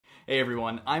Hey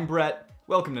everyone, I'm Brett.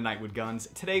 Welcome to Nightwood Guns.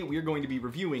 Today we are going to be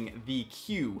reviewing the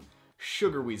Q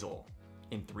Sugar Weasel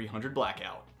in 300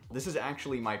 Blackout. This is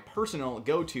actually my personal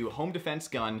go-to home defense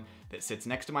gun that sits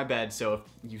next to my bed, so if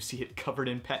you see it covered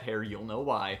in pet hair, you'll know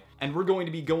why. And we're going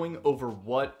to be going over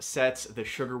what sets the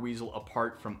Sugar Weasel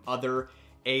apart from other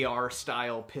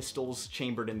AR-style pistols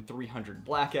chambered in 300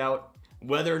 Blackout,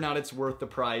 whether or not it's worth the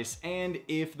price, and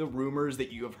if the rumors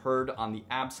that you have heard on the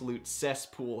absolute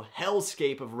cesspool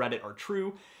hellscape of Reddit are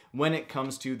true when it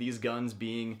comes to these guns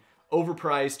being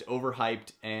overpriced,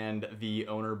 overhyped, and the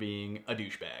owner being a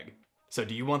douchebag. So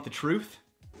do you want the truth?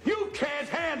 You can't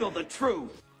handle the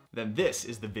truth! Then this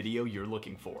is the video you're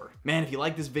looking for. Man, if you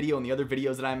like this video and the other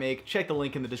videos that I make, check the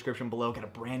link in the description below. Got a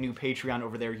brand new Patreon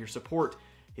over there. Your support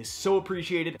is so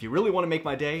appreciated. If you really want to make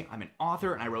my day, I'm an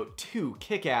author and I wrote 2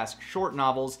 kick-ass short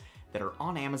novels that are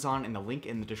on Amazon in the link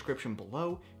in the description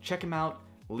below. Check them out,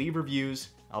 leave reviews,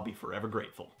 I'll be forever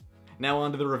grateful. Now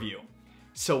on to the review.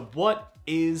 So what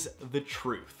is the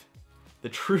truth? The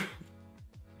truth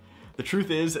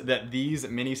is that these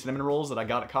mini cinnamon rolls that I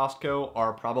got at Costco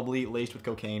are probably laced with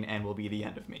cocaine and will be the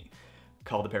end of me.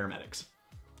 Call the paramedics.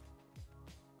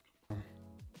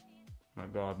 My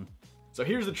God. So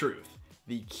here's the truth.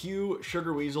 The Q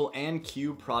Sugar Weasel and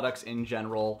Q products in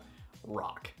general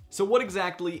rock. So what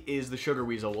exactly is the Sugar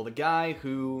Weasel? Well, the guy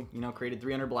who, created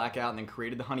 300 Blackout and then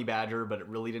created the Honey Badger, but it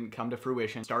really didn't come to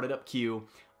fruition, started up Q,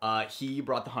 he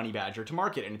brought the Honey Badger to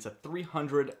market, and it's a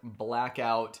 300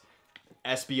 Blackout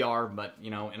SBR, but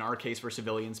in our case for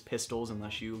civilians, pistols,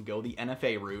 unless you go the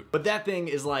NFA route. But that thing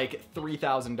is like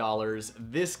 $3,000.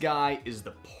 This guy is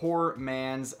the poor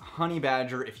man's Honey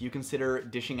Badger if you consider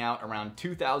dishing out around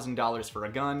 $2,000 for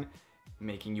a gun,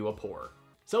 making you a poor.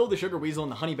 So the Sugar Weasel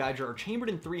and the Honey Badger are chambered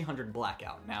in 300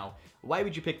 Blackout. Now, why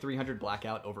would you pick 300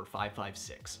 Blackout over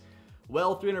 5.56?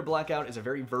 Well, 300 Blackout is a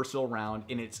very versatile round.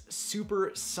 In its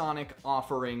supersonic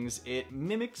offerings, it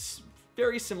mimics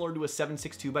very similar to a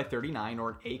 7.62x39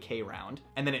 or an AK round.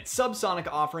 And then its subsonic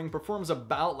offering performs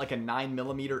about like a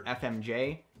 9mm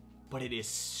FMJ, but it is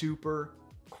super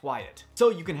quiet. So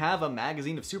you can have a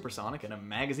magazine of supersonic and a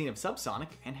magazine of subsonic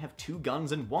and have 2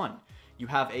 guns in one. You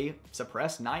have a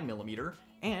suppressed 9mm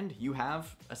and you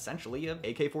have essentially an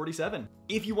AK-47.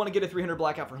 If you want to get a 300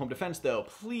 Blackout for home defense though,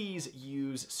 please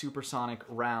use supersonic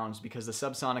rounds because the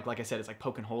subsonic, like I said, is like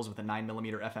poking holes with a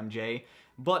 9mm FMJ,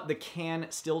 but the can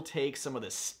still take some of the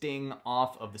sting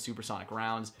off of the supersonic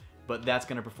rounds, but that's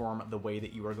going to perform the way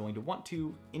that you are going to want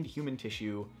to in human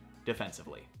tissue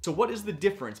defensively. So what is the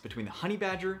difference between the Honey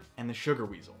Badger and the Sugar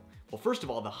Weasel? Well, first of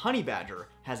all, the Honey Badger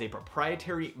has a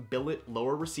proprietary billet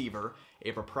lower receiver,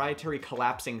 a proprietary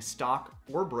collapsing stock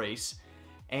or brace,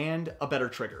 and a better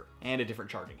trigger, and a different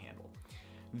charging handle.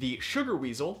 The Sugar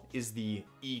Weasel is the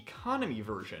economy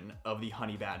version of the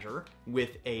Honey Badger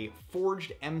with a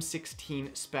forged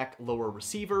M16 spec lower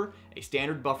receiver, a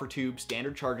standard buffer tube,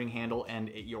 standard charging handle, and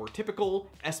your typical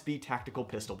SB tactical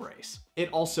pistol brace. It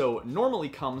also normally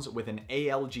comes with an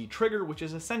ALG trigger, which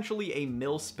is essentially a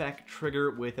mil-spec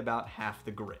trigger with about half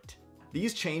the grit.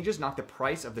 These changes knock the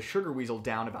price of the Sugar Weasel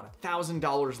down about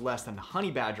 $1,000 less than the Honey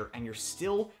Badger, and you're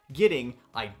still getting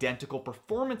identical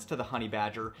performance to the Honey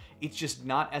Badger. It's just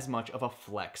not as much of a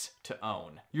flex to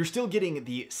own. You're still getting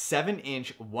the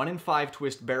 7-inch 1-in-5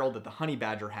 twist barrel that the Honey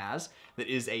Badger has, that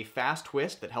is a fast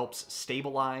twist that helps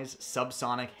stabilize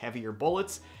subsonic heavier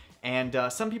bullets. And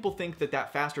some people think that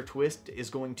that faster twist is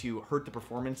going to hurt the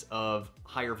performance of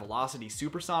higher velocity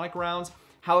supersonic rounds.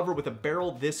 However, with a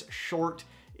barrel this short,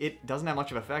 it doesn't have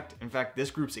much of an effect. In fact, this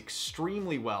groups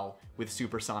extremely well with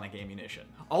supersonic ammunition.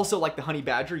 Also, like the Honey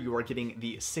Badger, you are getting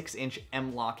the 6-inch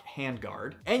M-LOK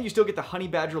handguard, and you still get the Honey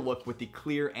Badger look with the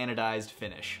clear anodized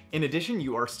finish. In addition,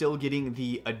 you are still getting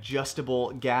the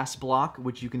adjustable gas block,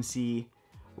 which you can see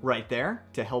right there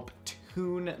to help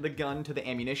tune the gun to the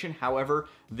ammunition. However,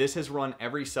 this has run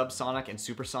every subsonic and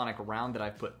supersonic round that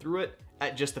I've put through it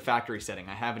at just the factory setting.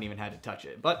 I haven't even had to touch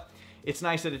it, but it's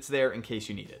nice that it's there in case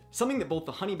you need it. Something that both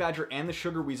the Honey Badger and the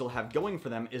Sugar Weasel have going for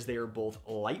them is they are both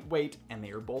lightweight and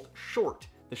they are both short.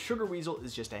 The Sugar Weasel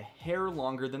is just a hair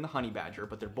longer than the Honey Badger,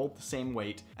 but they're both the same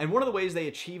weight. And one of the ways they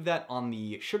achieve that on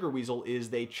the Sugar Weasel is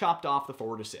they chopped off the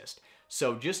forward assist.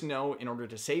 So just know, in order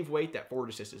to save weight, that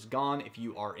forward assist is gone. If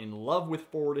you are in love with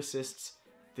forward assists,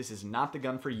 this is not the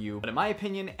gun for you. But in my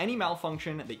opinion, any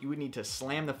malfunction that you would need to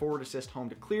slam the forward assist home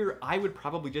to clear, I would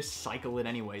probably just cycle it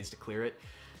anyways to clear it.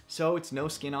 so it's no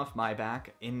skin off my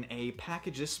back. In a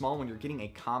package this small, when you're getting a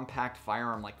compact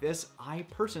firearm like this, I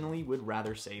personally would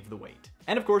rather save the weight.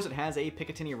 And of course it has a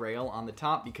Picatinny rail on the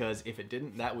top, because if it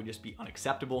didn't, that would just be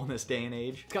unacceptable in this day and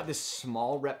age. It's got this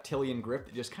small reptilian grip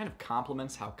that just kind of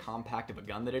complements how compact of a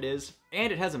gun that it is.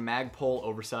 And it has a Magpul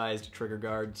oversized trigger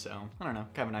guard, so I don't know,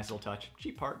 kind of a nice little touch.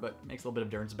 Cheap part, but makes a little bit of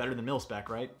difference. Better than mil-spec,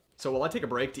 right? So while I take a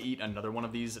break to eat another one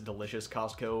of these delicious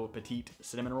Costco Petite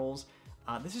cinnamon rolls,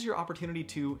 this is your opportunity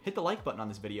to hit the like button on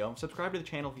this video, subscribe to the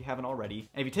channel if you haven't already,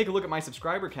 and if you take a look at my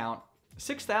subscriber count,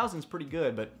 6,000 is pretty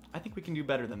good, but I think we can do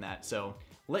better than that, so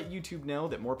let YouTube know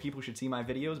that more people should see my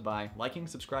videos by liking,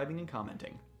 subscribing, and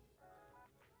commenting.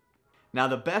 Now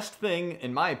the best thing,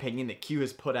 in my opinion, that Q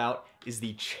has put out is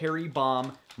the Cherry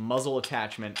Bomb muzzle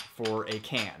attachment for a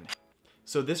can.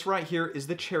 So this right here is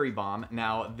the Cherry Bomb.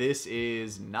 Now this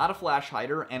is not a flash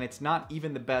hider, and it's not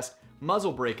even the best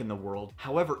muzzle brake in the world.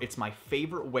 However, it's my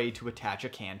favorite way to attach a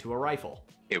can to a rifle.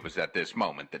 It was at this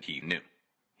moment that he knew.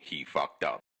 He fucked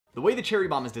up. The way the Cherry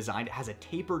Bomb is designed, it has a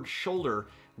tapered shoulder,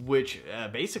 which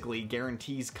basically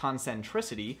guarantees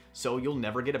concentricity, so you'll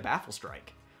never get a baffle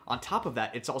strike. On top of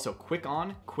that, it's also quick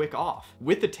on, quick off.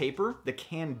 With the taper, the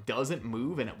can doesn't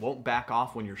move and it won't back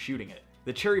off when you're shooting it.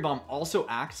 The Cherry Bomb also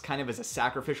acts kind of as a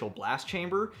sacrificial blast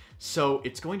chamber, so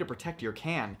it's going to protect your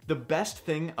can. The best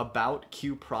thing about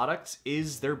Q products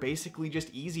is they're basically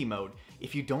just easy mode.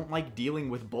 If you don't like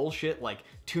dealing with bullshit like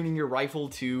tuning your rifle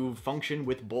to function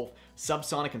with both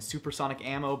subsonic and supersonic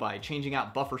ammo by changing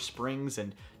out buffer springs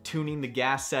and tuning the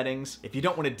gas settings, if you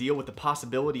don't want to deal with the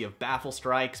possibility of baffle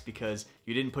strikes because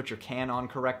you didn't put your can on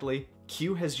correctly,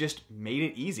 Q has just made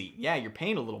it easy. Yeah, you're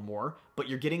paying a little more, but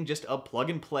you're getting just a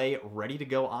plug-and-play,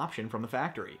 ready-to-go option from the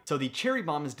factory. So the Cherry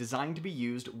Bomb is designed to be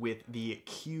used with the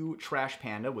Q Trash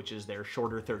Panda, which is their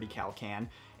shorter 30 cal can,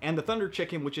 and the Thunder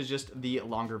Chicken, which is just the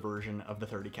longer version of the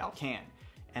 30 cal can.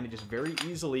 And it just very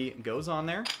easily goes on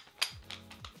there.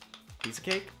 Piece of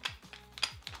cake.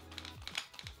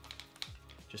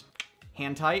 Just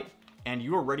hand tight, and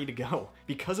you are ready to go.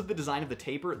 Because of the design of the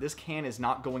taper, this can is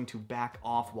not going to back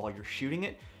off while you're shooting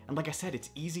it. And like I said,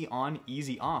 it's easy on,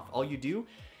 easy off. All you do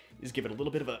is give it a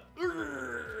little bit of a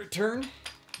turn,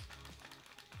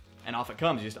 and off it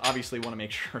comes. You just obviously want to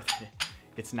make sure that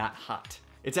it's not hot.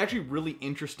 It's actually really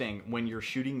interesting when you're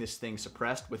shooting this thing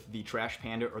suppressed with the Trash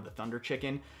Panda or the Thunder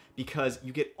Chicken, because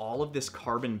you get all of this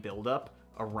carbon buildup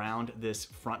around this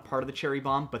front part of the Cherry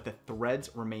Bomb, but the threads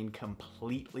remain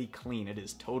completely clean. It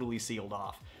is totally sealed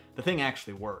off. The thing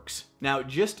actually works. Now,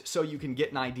 just so you can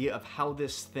get an idea of how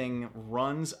this thing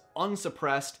runs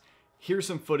unsuppressed, here's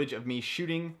some footage of me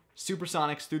shooting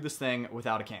supersonics through this thing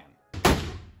without a can.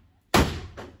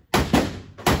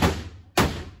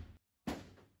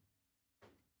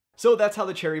 So that's how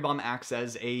the Cherry Bomb acts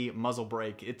as a muzzle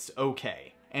brake. It's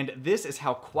okay. And this is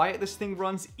how quiet this thing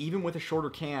runs, even with a shorter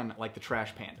can like the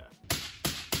Trash Panda.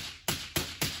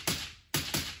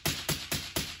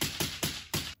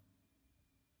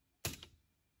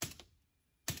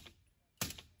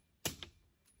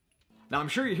 Now I'm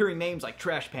sure you're hearing names like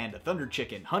Trash Panda, Thunder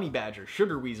Chicken, Honey Badger,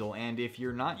 Sugar Weasel, and if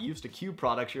you're not used to Q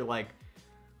products, you're like,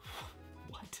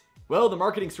 what? Well, the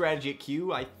marketing strategy at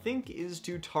Q, I think, is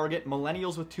to target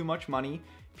millennials with too much money,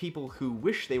 people who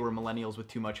wish they were millennials with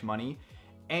too much money,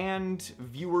 and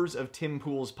viewers of Tim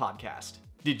Pool's podcast.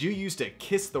 Did you used to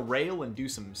kiss the rail and do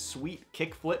some sweet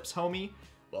kick flips, homie?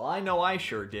 Well, I know I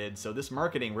sure did, so this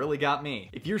marketing really got me.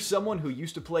 If you're someone who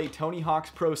used to play Tony Hawk's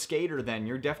Pro Skater, then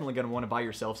you're definitely going to want to buy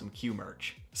yourself some Q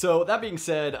merch. So that being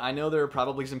said, I know there are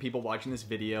probably some people watching this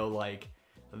video like,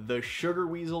 the Sugar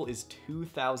Weasel is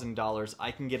 $2,000.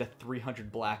 I can get a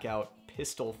 300 blackout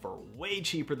pistol for way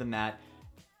cheaper than that,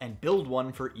 and build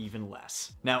one for even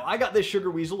less. Now, I got this Sugar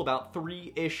Weasel about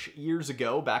 3-ish years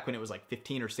ago, back when it was like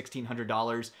 $1,500 or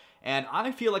 $1,600, and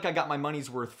I feel like I got my money's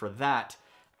worth for that.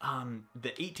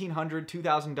 The $1,800,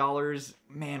 $2,000,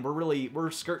 man, we're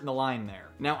skirting the line there.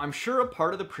 Now, I'm sure a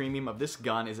part of the premium of this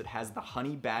gun is it has the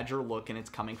Honey Badger look, and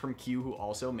it's coming from Q, who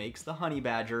also makes the Honey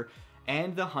Badger,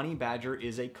 and the Honey Badger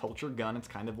is a culture gun. It's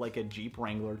kind of like a Jeep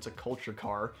Wrangler. It's a culture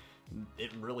car.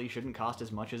 It really shouldn't cost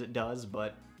as much as it does,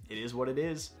 but it is what it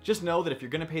is. Just know that if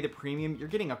you're gonna pay the premium, you're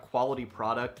getting a quality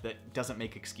product that doesn't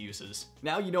make excuses.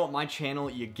 Now you know at my channel,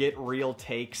 you get real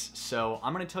takes, so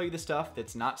I'm gonna tell you the stuff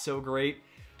that's not so great.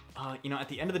 You know, at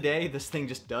the end of the day, this thing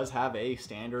just does have a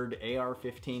standard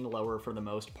AR-15 lower for the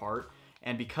most part,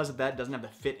 and because of that, it doesn't have the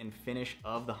fit and finish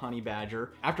of the Honey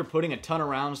Badger. After putting a ton of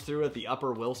rounds through it, the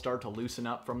upper will start to loosen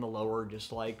up from the lower,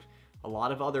 just like a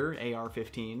lot of other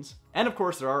AR-15s. And of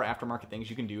course, there are aftermarket things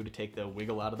you can do to take the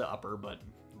wiggle out of the upper, but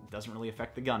doesn't really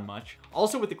affect the gun much.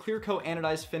 Also with the clear coat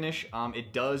anodized finish,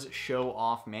 it does show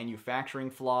off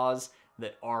manufacturing flaws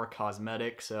that are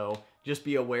cosmetic, so just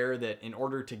be aware that in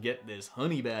order to get this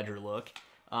honey badger look,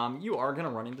 you are going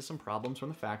to run into some problems from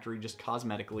the factory just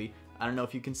cosmetically. I don't know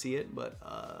if you can see it, but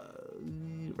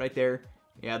right there,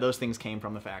 yeah, those things came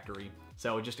from the factory.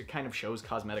 So it kind of shows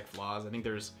cosmetic flaws. I think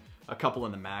there's a couple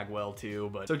in the magwell too,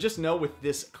 but so just know with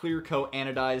this clear coat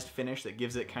anodized finish that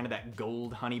gives it kind of that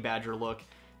gold honey badger look,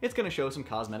 it's going to show some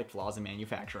cosmetic flaws in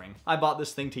manufacturing. I bought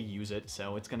this thing to use it,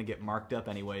 so it's going to get marked up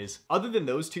anyways. Other than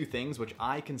those two things, which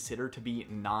I consider to be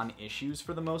non-issues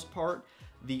for the most part,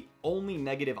 the only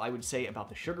negative I would say about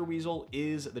the Sugar Weasel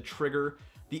is the trigger.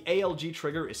 The ALG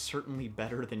trigger is certainly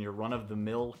better than your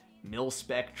run-of-the-mill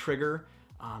mil-spec trigger,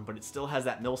 but it still has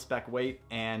that mil-spec weight,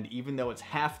 and even though it's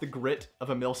half the grit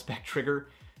of a mil-spec trigger,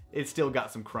 it's still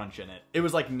got some crunch in it. It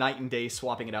was like night and day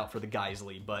swapping it out for the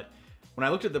Geisley, but when I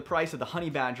looked at the price of the Honey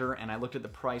Badger and I looked at the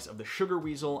price of the Sugar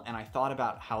Weasel and I thought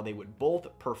about how they would both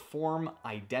perform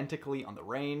identically on the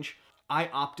range, I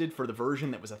opted for the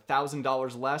version that was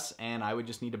 $1,000 less, and I would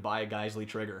just need to buy a Geisley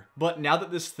trigger. But now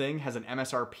that this thing has an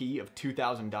MSRP of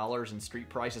 $2,000 and street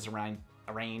price is around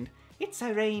 $1,800,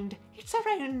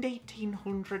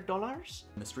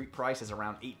 and the street price is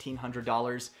around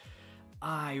 $1,800,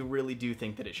 I really do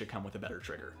think that it should come with a better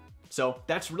trigger. So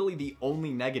that's really the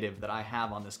only negative that I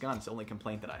have on this gun. It's the only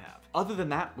complaint that I have. Other than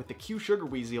that, with the Q Sugar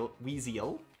Weasel,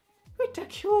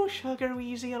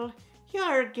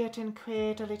 you're getting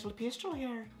quite a little pistol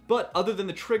here. But other than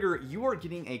the trigger, you are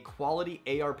getting a quality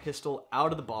AR pistol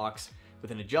out of the box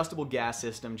with an adjustable gas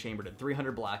system chambered at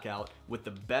 300 blackout with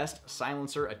the best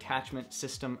silencer attachment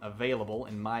system available,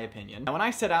 in my opinion. Now, when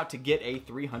I set out to get a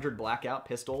 300 blackout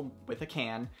pistol with a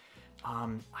can,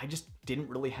 I just didn't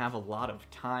really have a lot of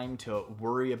time to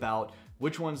worry about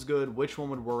which one's good, which one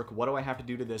would work, what do I have to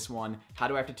do to this one, how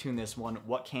do I have to tune this one,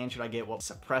 what can should I get, what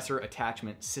suppressor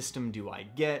attachment system do I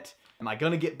get, am I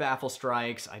gonna get baffle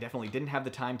strikes? I definitely didn't have the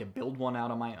time to build one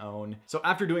out on my own. So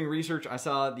after doing research, I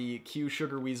saw the Q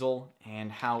Sugar Weasel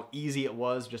and how easy it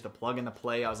was just to plug in the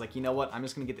play. I was like, you know what, I'm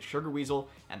just gonna get the Sugar Weasel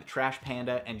and the Trash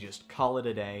Panda and just call it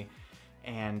a day.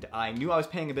 And I knew I was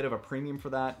paying a bit of a premium for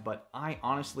that, but I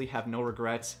honestly have no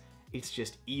regrets. It's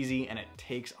just easy and it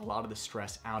takes a lot of the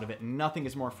stress out of it. Nothing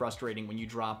is more frustrating when you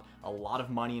drop a lot of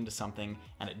money into something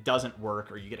and it doesn't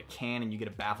work, or you get a can and you get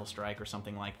a baffle strike or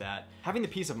something like that. Having the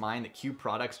peace of mind that Q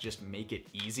products just make it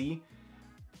easy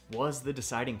was the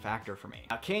deciding factor for me.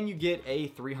 Now, can you get a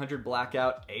 300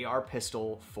 blackout AR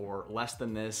pistol for less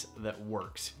than this that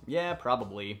works? Yeah,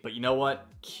 probably, but you know what?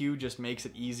 Q just makes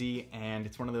it easy, and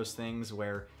it's one of those things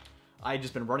where I had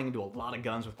just been running into a lot of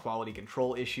guns with quality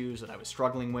control issues that I was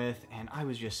struggling with, and I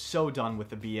was just so done with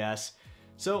the BS.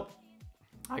 So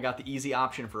I got the easy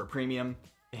option for a premium,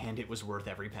 and it was worth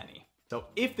every penny. So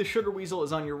if the Sugar Weasel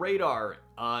is on your radar,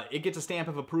 it gets a stamp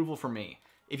of approval from me.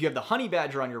 If you have the Honey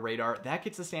Badger on your radar, that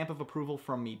gets a stamp of approval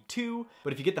from me too.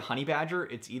 But if you get the Honey Badger,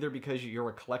 it's either because you're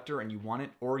a collector and you want it,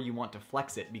 or you want to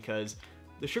flex it because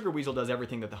the Sugar Weasel does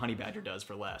everything that the Honey Badger does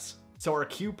for less. So are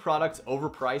Q products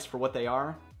overpriced for what they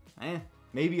are?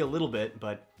 Maybe a little bit,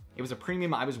 but it was a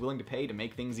premium I was willing to pay to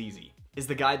make things easy. Is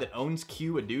the guy that owns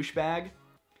Q a douchebag?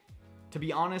 To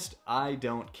be honest, I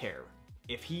don't care.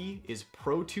 If he is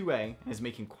pro 2A and is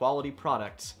making quality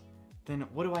products, then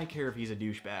what do I care if he's a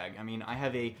douchebag? I mean, I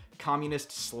have a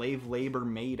communist slave labor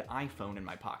made iPhone in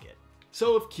my pocket.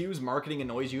 So if Q's marketing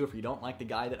annoys you, if you don't like the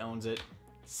guy that owns it,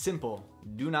 simple,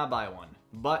 do not buy one.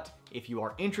 But if you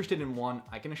are interested in one,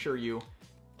 I can assure you,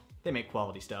 they make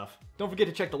quality stuff. Don't forget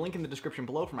to check the link in the description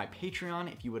below for my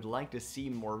Patreon if you would like to see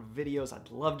more videos.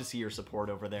 I'd love to see your support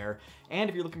over there. And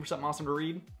if you're looking for something awesome to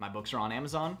read, my books are on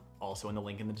Amazon, also in the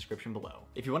link in the description below.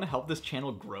 If you want to help this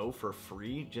channel grow for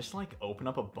free, just like open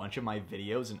up a bunch of my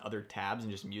videos in other tabs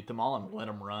and just mute them all and let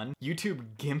them run. YouTube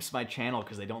gimps my channel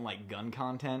because they don't like gun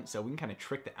content, so we can kind of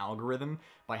trick the algorithm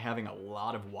by having a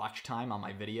lot of watch time on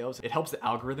my videos. It helps the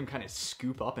algorithm kind of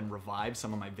scoop up and revive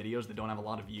some of my videos that don't have a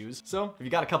lot of views. So if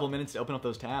you got a couple of minutes to open up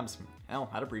those tabs, hell,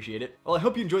 I'd appreciate it. Well, I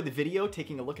hope you enjoyed the video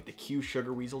taking a look at the Q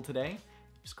Sugar Weasel today.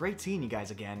 It's great seeing you guys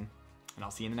again, and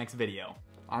I'll see you in the next video.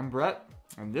 I'm Brett,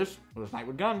 and this was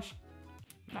Nightwood Guns.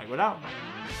 Nightwood out.